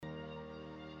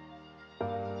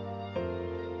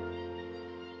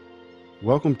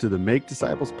Welcome to the Make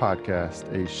Disciples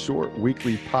podcast, a short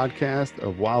weekly podcast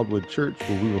of Wildwood Church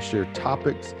where we will share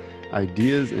topics,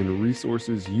 ideas, and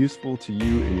resources useful to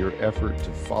you in your effort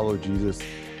to follow Jesus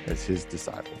as his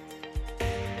disciple.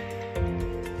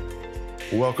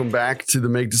 Welcome back to the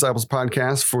Make Disciples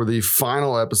podcast for the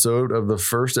final episode of the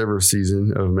first ever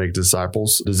season of Make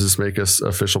Disciples. Does this make us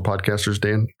official podcasters,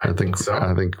 Dan? I think so.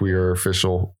 I think we are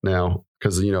official now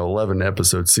because, 11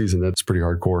 episode season, that's pretty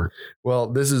hardcore.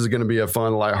 Well, this is going to be a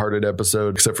fun, lighthearted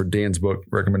episode, except for Dan's book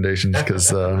recommendations because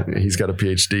he's got a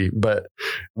PhD. But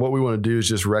what we want to do is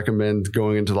just recommend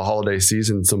going into the holiday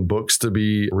season some books to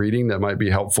be reading that might be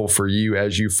helpful for you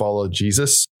as you follow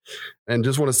Jesus. And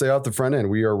just want to say out the front end,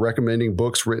 we are recommending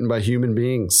books written by human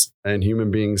beings, and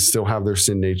human beings still have their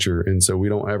sin nature. And so we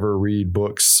don't ever read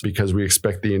books because we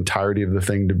expect the entirety of the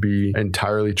thing to be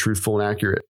entirely truthful and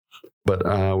accurate. But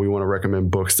we want to recommend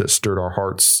books that stirred our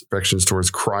hearts, affections towards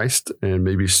Christ, and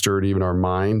maybe stirred even our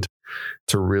mind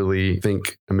to really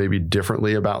think maybe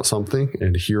differently about something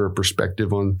and hear a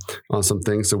perspective on some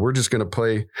things. So we're just going to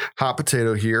play hot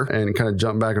potato here and kind of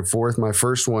jump back and forth. My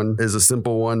first one is a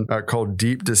simple one called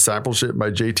Deep Discipleship by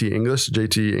J.T. English.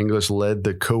 J.T. English led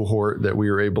the cohort that we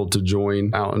were able to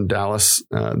join out in Dallas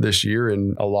this year.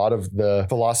 And a lot of the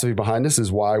philosophy behind this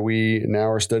is why we now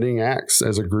are studying Acts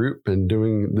as a group and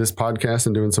doing this podcast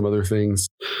and doing some other things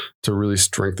to really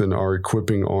strengthen our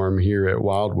equipping arm here at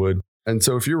Wildwood. And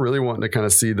so if you're really wanting to kind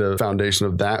of see the foundation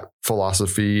of that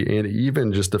philosophy and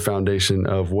even just the foundation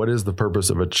of what is the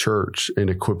purpose of a church in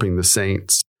equipping the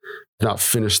saints, not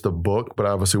finished the book, but I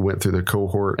obviously went through the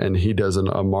cohort and he does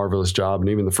a marvelous job. And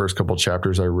even the first couple of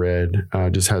chapters I read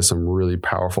just has some really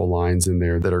powerful lines in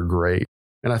there that are great.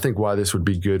 And I think why this would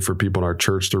be good for people in our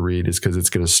church to read is because it's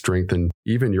going to strengthen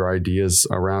even your ideas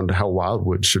around how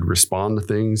Wildwood should respond to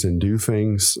things and do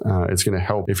things. It's going to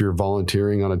help if you're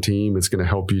volunteering on a team. It's going to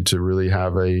help you to really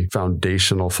have a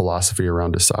foundational philosophy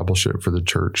around discipleship for the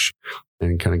church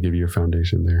and kind of give you a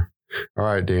foundation there. All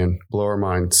right, Dan, blow our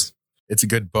minds. It's a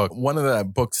good book. One of the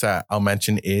books that I'll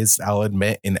mention is, I'll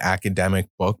admit, an academic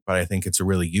book, but I think it's a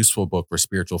really useful book for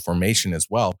spiritual formation as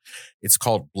well. It's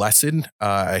called Blessed,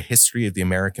 A History of the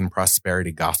American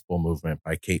Prosperity Gospel Movement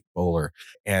by Kate Bowler.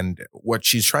 And what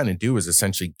she's trying to do is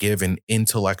essentially give an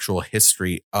intellectual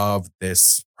history of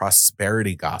this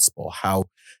prosperity gospel, how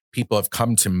people have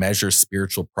come to measure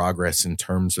spiritual progress in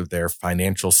terms of their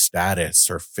financial status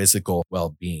or physical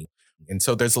well-being. And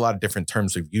so there's a lot of different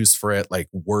terms we've used for it, like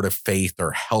word of faith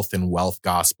or health and wealth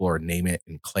gospel or name it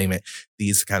and claim it,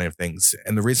 these kind of things.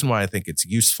 And the reason why I think it's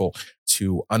useful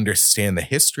to understand the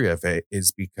history of it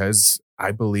is because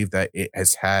I believe that it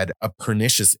has had a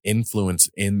pernicious influence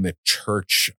in the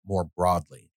church more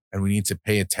broadly. And we need to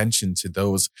pay attention to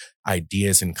those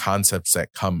ideas and concepts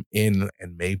that come in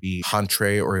and may be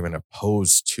contrary or even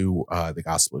opposed to the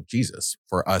gospel of Jesus.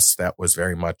 For us, that was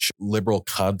very much liberal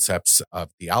concepts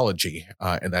of theology,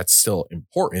 and that's still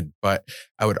important. But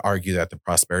I would argue that the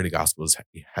prosperity gospel is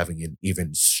having an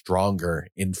even stronger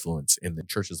influence in the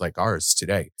churches like ours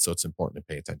today. So it's important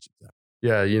to pay attention to that.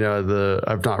 Yeah,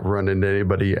 I've not run into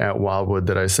anybody at Wildwood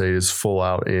that I say is full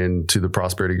out into the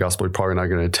prosperity gospel. You're probably not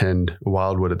going to attend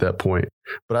Wildwood at that point.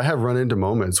 But I have run into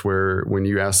moments where when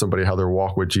you ask somebody how their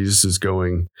walk with Jesus is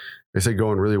going, they say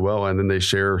going really well. And then they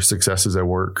share successes at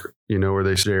work, or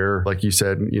they share, like you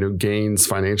said, gains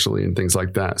financially and things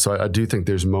like that. So I do think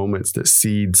there's moments that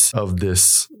seeds of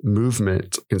this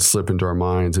movement can slip into our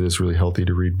minds. And it's really healthy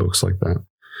to read books like that.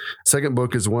 Second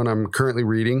book is one I'm currently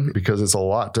reading because it's a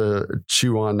lot to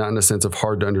chew on, not in the sense of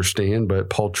hard to understand, but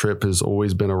Paul Tripp has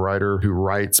always been a writer who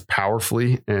writes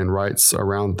powerfully and writes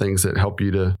around things that help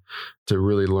you to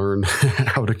really learn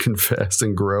how to confess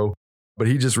and grow. But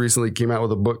he just recently came out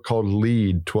with a book called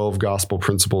Lead, 12 Gospel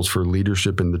Principles for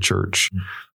Leadership in the Church.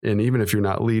 And even if you're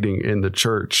not leading in the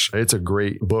church, it's a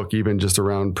great book, even just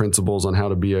around principles on how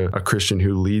to be a Christian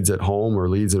who leads at home or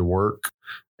leads at work.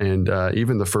 And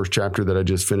even the first chapter that I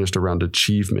just finished around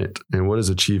achievement and what is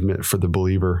achievement for the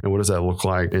believer and what does that look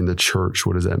like in the church?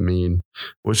 What does that mean?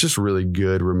 Well, it's just really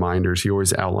good reminders. He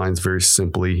always outlines very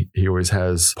simply. He always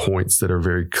has points that are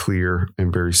very clear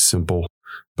and very simple.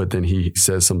 But then he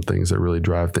says some things that really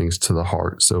drive things to the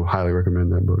heart. So highly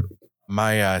recommend that book.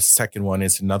 My second one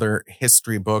is another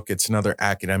history book. It's another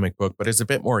academic book, but it's a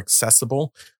bit more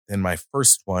accessible than my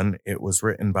first one. It was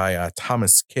written by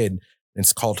Thomas Kidd.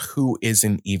 It's called Who is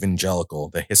an Evangelical?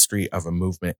 The History of a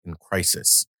Movement in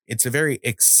Crisis. It's a very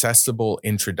accessible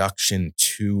introduction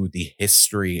to the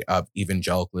history of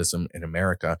evangelicalism in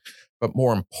America. But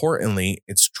more importantly,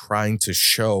 it's trying to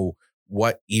show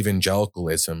what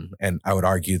evangelicalism, and I would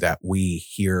argue that we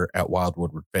here at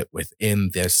Wildwood would fit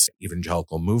within this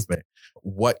evangelical movement,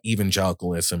 what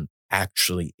evangelicalism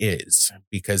actually is,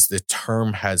 because the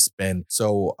term has been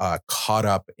so caught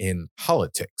up in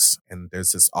politics. And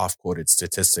there's this oft-quoted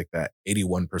statistic that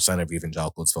 81% of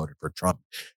evangelicals voted for Trump.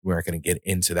 We aren't going to get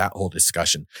into that whole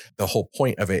discussion. The whole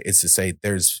point of it is to say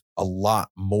there's a lot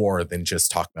more than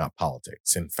just talking about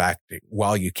politics. In fact,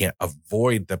 while you can't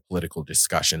avoid the political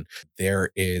discussion,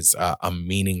 there is a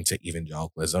meaning to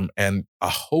evangelicalism and a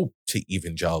hope to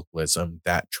evangelicalism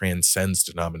that transcends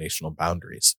denominational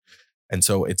boundaries. And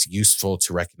so it's useful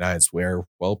to recognize where,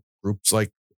 well, groups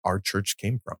like our church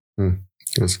came from.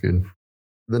 That's good.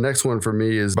 The next one for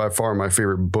me is by far my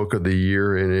favorite book of the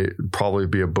year, and it'd probably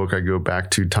be a book I go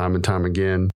back to time and time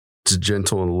again. It's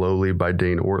Gentle and Lowly by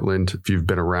Dane Ortlund. If you've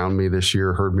been around me this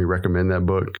year, heard me recommend that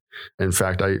book. In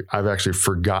fact, I've actually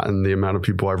forgotten the amount of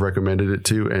people I've recommended it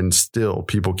to, and still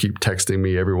people keep texting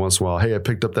me every once in a while. Hey, I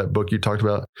picked up that book you talked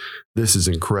about. This is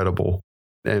incredible.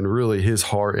 And really, his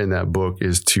heart in that book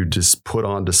is to just put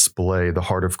on display the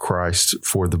heart of Christ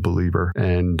for the believer.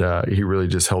 And he really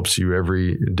just helps you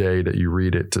every day that you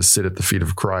read it to sit at the feet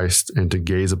of Christ and to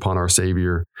gaze upon our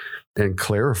Savior and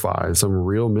clarify some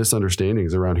real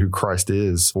misunderstandings around who Christ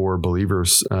is for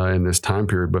believers in this time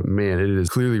period. But man, it is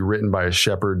clearly written by a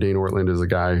shepherd. Dane Ortlund is a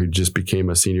guy who just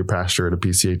became a senior pastor at a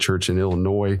PCA church in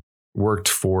Illinois. Worked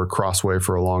for Crossway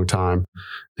for a long time.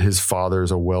 His father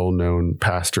is a well-known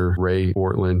pastor, Ray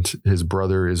Ortlund. His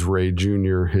brother is Ray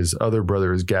Jr. His other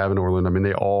brother is Gavin Ortlund. I mean,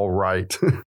 they all write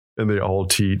and they all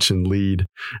teach and lead.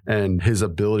 And his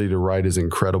ability to write is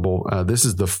incredible. This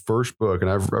is the first book,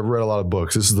 and I've read a lot of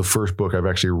books. This is the first book I've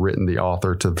actually written the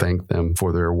author to thank them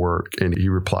for their work. And he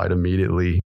replied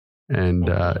immediately. And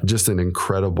just an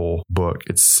incredible book.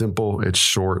 It's simple. It's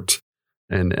short.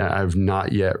 And I've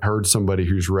not yet heard somebody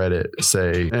who's read it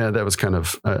say, that was kind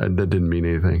of, that didn't mean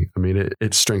anything. I mean,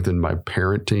 it strengthened my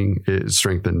parenting. It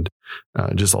strengthened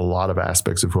just a lot of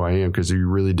aspects of who I am, because you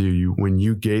really do. When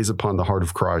you gaze upon the heart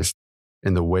of Christ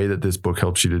and the way that this book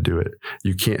helps you to do it,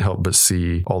 you can't help but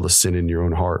see all the sin in your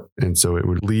own heart. And so it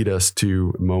would lead us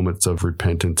to moments of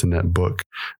repentance in that book.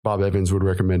 Bob Evans would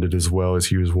recommend it as well, as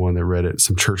he was one that read it.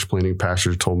 Some church planting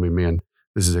pastors told me, man,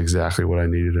 this is exactly what I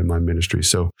needed in my ministry.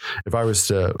 So if I was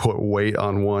to put weight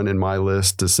on one in my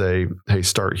list to say, hey,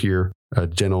 start here,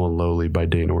 Gentle and Lowly by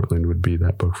Dane Ortlund would be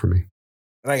that book for me.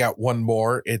 And I got one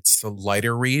more. It's a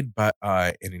lighter read, but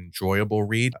an enjoyable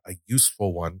read, a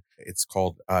useful one. It's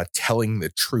called Telling the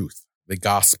Truth, the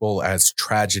Gospel as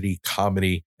Tragedy,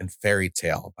 Comedy, and Fairy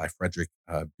Tale by Fredrick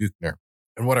Buechner.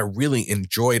 And what I really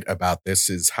enjoyed about this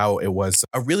is how it was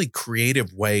a really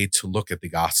creative way to look at the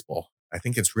gospel. I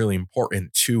think it's really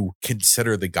important to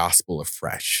consider the gospel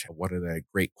afresh. One of the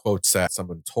great quotes that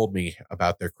someone told me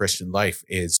about their Christian life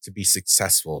is to be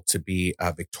successful, to be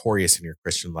victorious in your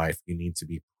Christian life, you need to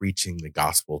be preaching the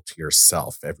gospel to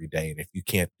yourself every day. And if you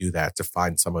can't do that, to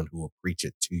find someone who will preach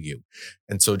it to you.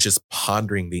 And so just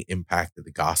pondering the impact of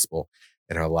the gospel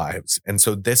in our lives. And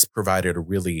so this provided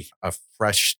a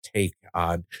fresh take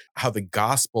on how the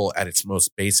gospel at its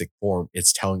most basic form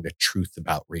is telling the truth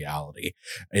about reality.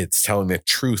 It's telling the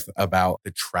truth about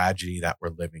the tragedy that we're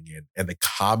living in and the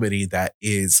comedy that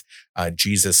is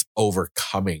Jesus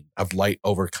overcoming, of light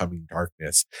overcoming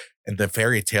darkness, and the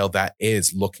fairy tale that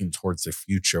is looking towards the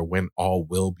future when all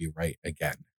will be right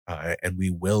again. And we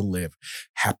will live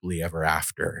happily ever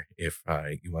after if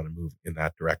you want to move in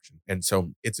that direction. And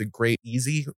so it's a great,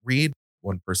 easy read.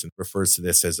 One person refers to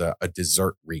this as a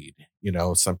dessert read,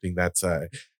 something that's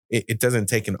it doesn't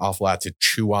take an awful lot to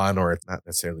chew on, or it's not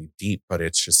necessarily deep, but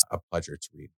it's just a pleasure to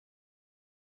read.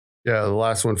 Yeah, the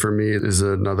last one for me is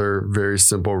another very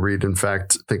simple read. In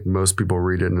fact, I think most people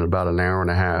read it in about an hour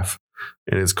and a half.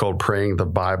 And it's called Praying the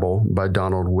Bible by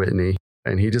Donald Whitney.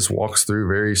 And he just walks through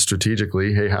very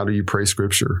strategically, hey, how do you pray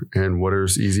scripture? And what are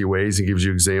easy ways? He gives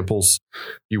you examples.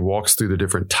 He walks through the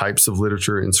different types of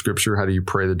literature in scripture. How do you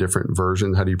pray the different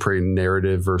versions? How do you pray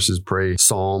narrative versus pray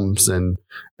Psalms? And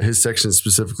his section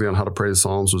specifically on how to pray the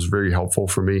Psalms was very helpful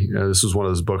for me. This was one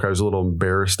of those books I was a little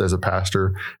embarrassed as a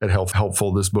pastor at how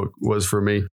helpful this book was for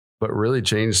me, but really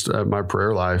changed my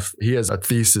prayer life. He has a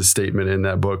thesis statement in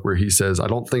that book where he says, I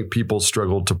don't think people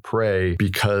struggle to pray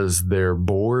because they're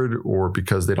bored or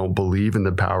because they don't believe in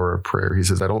the power of prayer. He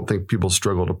says, I don't think people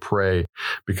struggle to pray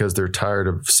because they're tired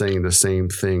of saying the same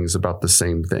things about the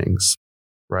same things.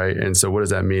 right? And so what does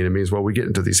that mean? It means, well, we get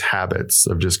into these habits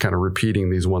of just kind of repeating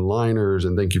these one-liners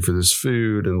and thank you for this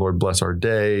food and Lord bless our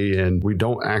day. And we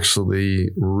don't actually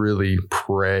really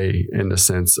pray in the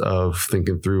sense of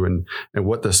thinking through and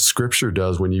what the scripture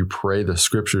does when you pray the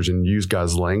scriptures and use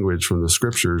God's language from the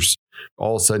scriptures.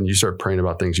 All of a sudden you start praying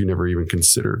about things you never even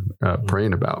considered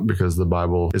praying about, because the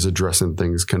Bible is addressing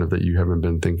things kind of that you haven't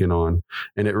been thinking on.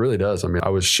 And it really does. I mean, I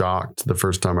was shocked the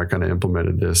first time I kind of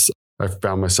implemented this. I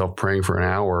found myself praying for an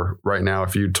hour. Right now,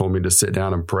 if you told me to sit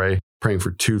down and praying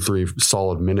for 2-3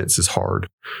 solid minutes is hard.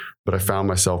 But I found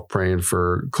myself praying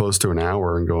for close to an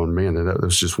hour and going, man, that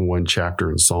was just one chapter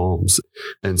in Psalms.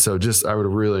 And so I would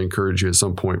really encourage you at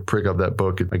some point, pick up that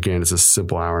book. Again, it's a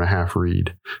simple 1.5 hour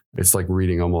read. It's like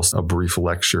reading almost a brief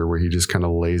lecture where he just kind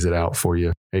of lays it out for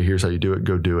you. Hey, here's how you do it.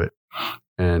 Go do it.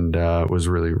 And it was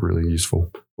really, really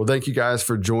useful. Well, thank you guys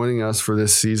for joining us for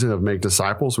this season of Make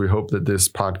Disciples. We hope that this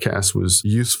podcast was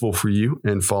useful for you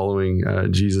in following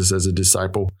Jesus as a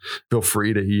disciple. Feel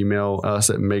free to email us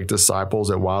at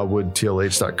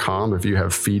makedisciples@wildwoodtlh.com if you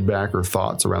have feedback or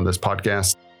thoughts around this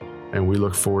podcast. And we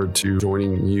look forward to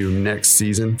joining you next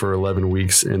season for 11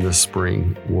 weeks in the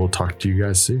spring. We'll talk to you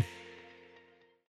guys soon.